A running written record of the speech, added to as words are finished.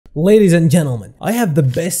Ladies and gentlemen, I have the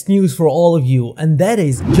best news for all of you, and that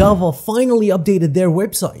is Java finally updated their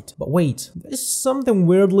website. But wait, there's something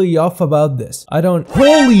weirdly off about this.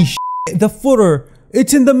 Holy shit, the footer,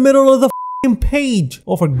 it's in the middle of the page.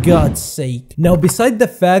 Oh, for God's sake. Now, beside the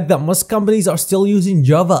fact that most companies are still using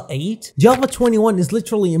Java 8, Java 21 is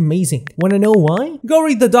literally amazing. Wanna know why? Go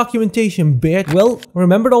read the documentation, bitch. Well,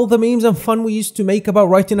 remember all the memes and fun we used to make about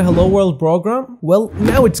writing a Hello World program? Well,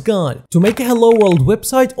 now it's gone. To make a Hello World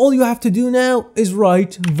website, all you have to do now is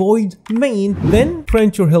write void main, then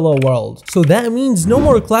print your Hello World. So that means no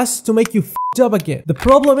more classes to make you up again. The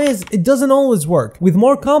problem is, it doesn't always work. With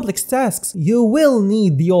more complex tasks, you will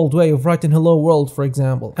need the old way of writing Hello World, for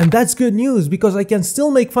example. And that's good news because I can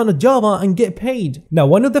still make fun of Java and get paid. Now,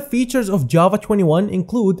 one of the features of Java 21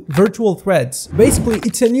 include virtual threads. Basically,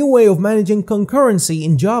 it's a new way of managing concurrency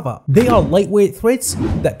in Java. They are lightweight threads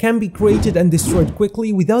that can be created and destroyed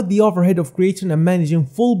quickly without the overhead of creating and managing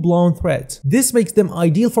full-blown threads. This makes them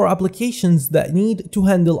ideal for applications that need to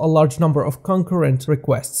handle a large number of concurrent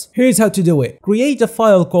requests. Here's how to do it. Create a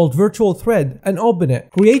file called virtual thread and open it.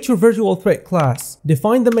 Create your virtual thread class.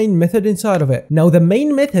 Define the main method inside of it. Now, the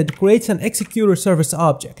main method creates an executor service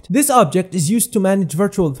object. This object is used to manage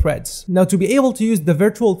virtual threads. Now, to be able to use the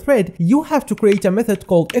virtual thread, you have to create a method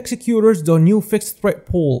called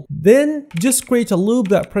executors.newFixedThreadPool. Then just create a loop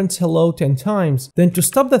that prints hello 10 times. Then to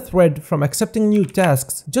stop the thread from accepting new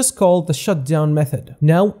tasks, just call the shutdown method.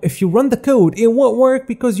 Now, if you run the code, it won't work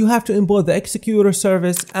because you have to import the executor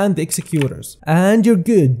service and the executor. And you're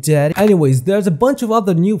good, daddy. Anyways, there's a bunch of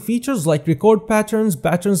other new features like record patterns,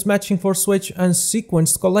 patterns matching for switch, and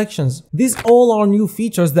sequenced collections. These all are new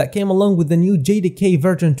features that came along with the new JDK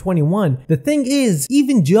version 21. The thing is,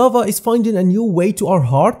 even Java is finding a new way to our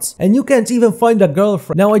hearts, and you can't even find a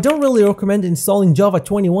girlfriend. Now, I don't really recommend installing Java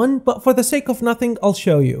 21, but for the sake of nothing, I'll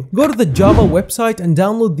show you. Go to the Java website and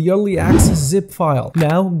download the early access zip file.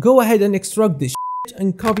 Now, go ahead and extract this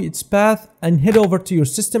and copy its path and head over to your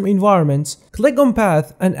system environments, click on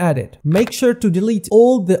path and add it. Make sure to delete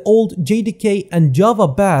all the old JDK and Java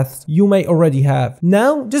paths you may already have.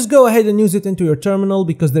 Now, just go ahead and use it into your terminal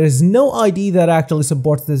because there is no IDE that actually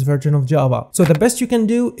supports this version of Java. So the best you can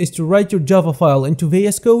do is to write your Java file into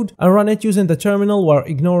VS Code and run it using the terminal while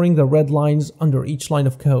ignoring the red lines under each line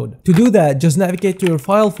of code. To do that, just navigate to your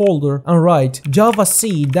file folder and write java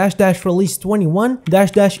c --release 21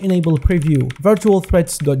 -- enable preview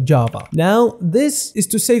virtualthreads.java. Now, this is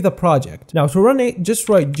to save the project. Now, to run it, just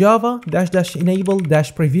write java --enable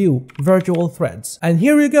 -preview virtual threads. And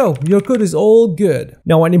here you go, your code is all good.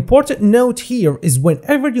 Now, an important note here is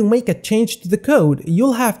whenever you make a change to the code,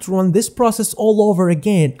 you'll have to run this process all over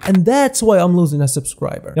again, and that's why I'm losing a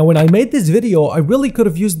subscriber. Now, when I made this video, I really could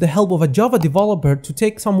have used the help of a Java developer to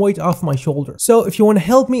take some weight off my shoulders. So if you want to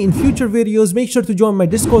help me in future videos, make sure to join my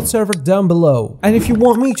Discord server down below. And if you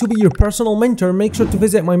want me to be your personal mentor, make sure to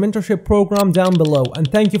visit my mentorship program down below. And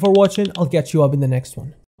thank you for watching. I'll catch you up in the next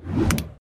one.